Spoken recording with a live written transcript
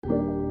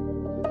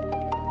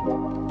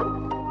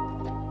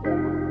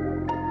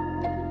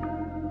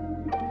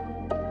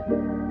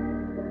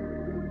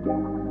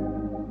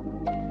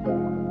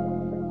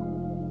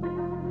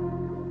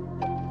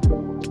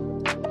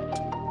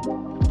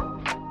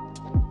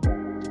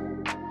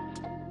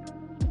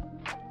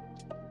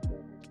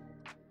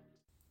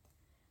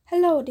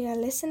Hello, dear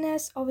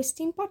listeners of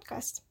ESTIEM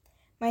podcast.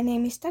 My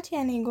name is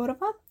Tatiana.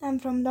 I'm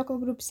from local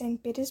group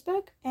St.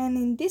 Petersburg, and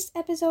in this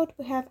episode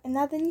we have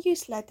another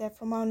newsletter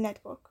from our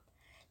network.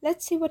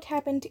 Let's see what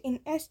happened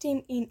in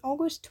ESTIEM in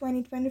August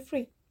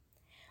 2023.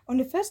 On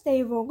the first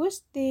day of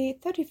August, the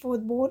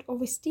 34th board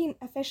of ESTIEM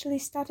officially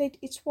started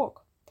its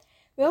work.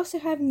 We also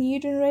have a new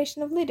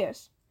generation of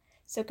leaders.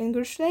 So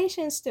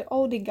congratulations to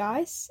all the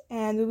guys,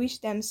 and we wish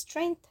them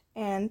strength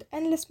and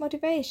endless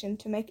motivation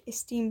to make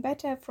ESTIEM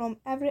better from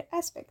every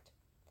aspect.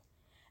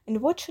 And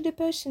what should a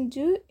person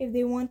do if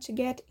they want to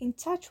get in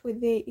touch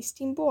with the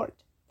ESTIEM board?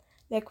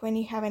 Like when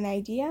you have an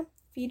idea,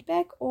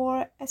 feedback,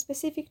 or a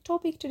specific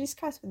topic to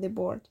discuss with the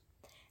board.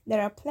 There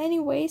are plenty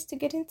ways to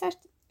get in touch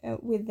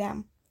with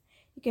them.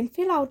 You can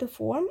fill out a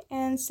form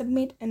and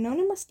submit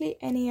anonymously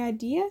any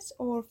ideas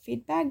or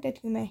feedback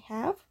that you may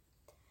have.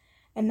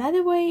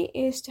 Another way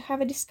is to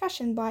have a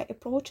discussion by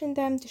approaching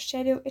them to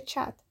schedule a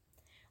chat.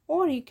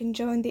 Or you can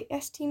join the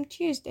ESTIEM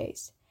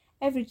Tuesdays,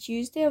 every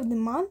Tuesday of the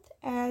month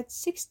at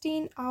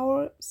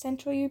 16-hour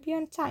Central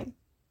European Time.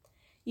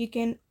 You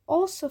can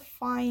also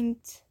find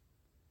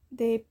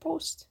the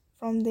post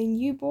from the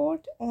new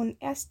board on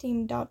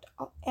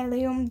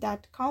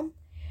estiem.elium.com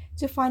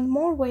to find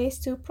more ways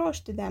to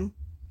approach to them.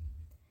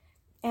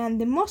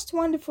 And the most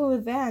wonderful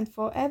event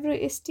for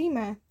every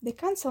ESTIEMer, the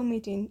council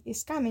meeting,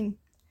 is coming.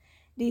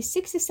 The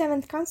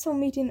 67th Council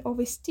meeting of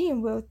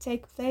ESTIEM will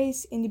take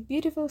place in the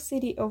beautiful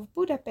city of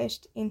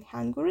Budapest in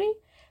Hungary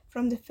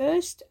from the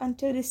 1st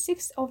until the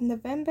 6th of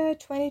November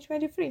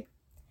 2023.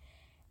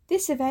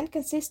 This event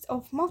consists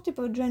of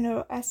multiple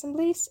general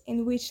assemblies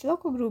in which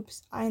local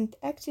groups and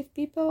active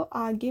people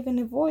are given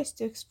a voice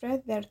to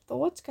express their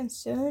thoughts,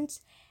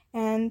 concerns,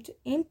 and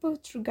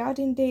input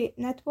regarding the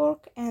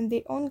network and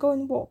the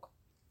ongoing work.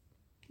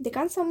 The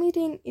Council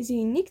meeting is a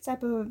unique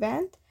type of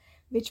event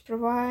which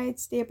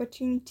provides the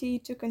opportunity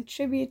to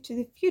contribute to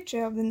the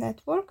future of the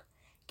network,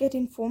 get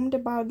informed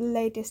about the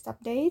latest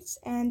updates,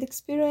 and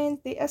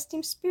experience the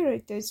ESTIEM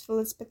spirit to its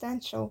fullest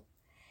potential.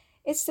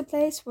 It's the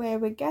place where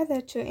we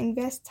gather to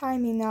invest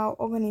time in our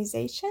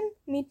organization,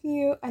 meet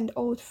new and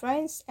old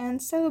friends,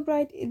 and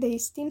celebrate the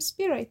ESTIEM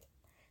spirit.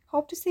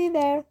 Hope to see you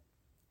there!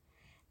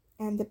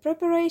 And the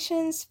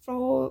preparations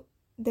for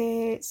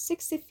the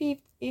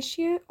 65th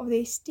issue of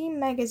the ESTIEM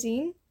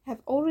magazine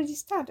have already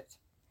started.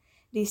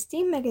 The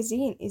ESTIEM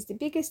magazine is the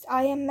biggest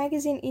IM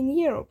magazine in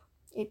Europe.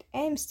 It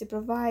aims to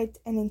provide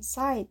an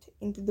insight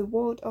into the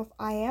world of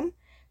IM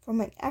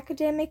from an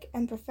academic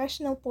and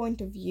professional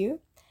point of view,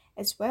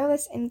 as well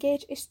as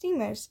engage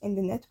ESTIEMers in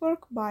the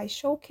network by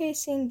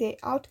showcasing the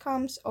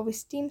outcomes of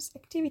ESTIEM's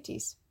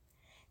activities.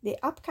 The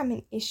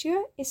upcoming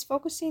issue is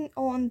focusing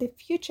on the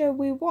future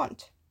we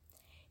want.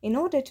 In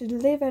order to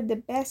deliver the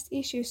best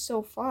issue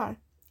so far,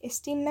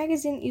 ESTIEM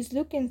magazine is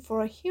looking for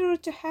a hero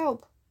to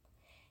help.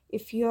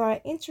 If you are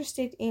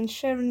interested in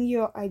sharing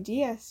your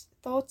ideas,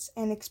 thoughts,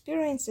 and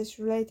experiences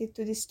related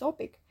to this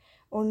topic,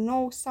 or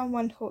know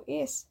someone who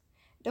is,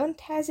 don't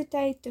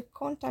hesitate to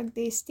contact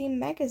the ESTIEM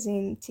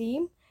magazine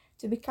team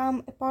to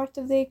become a part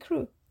of their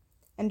crew.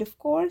 And of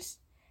course,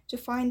 to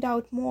find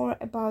out more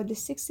about the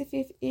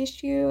 65th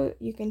issue,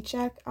 you can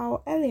check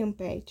our Elium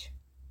page.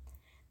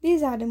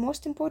 These are the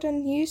most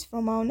important news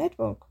from our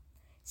network.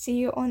 See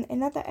you on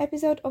another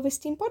episode of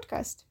ESTIEM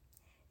podcast.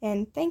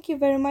 And thank you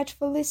very much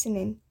for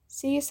listening.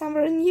 See you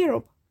somewhere in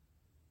Europe.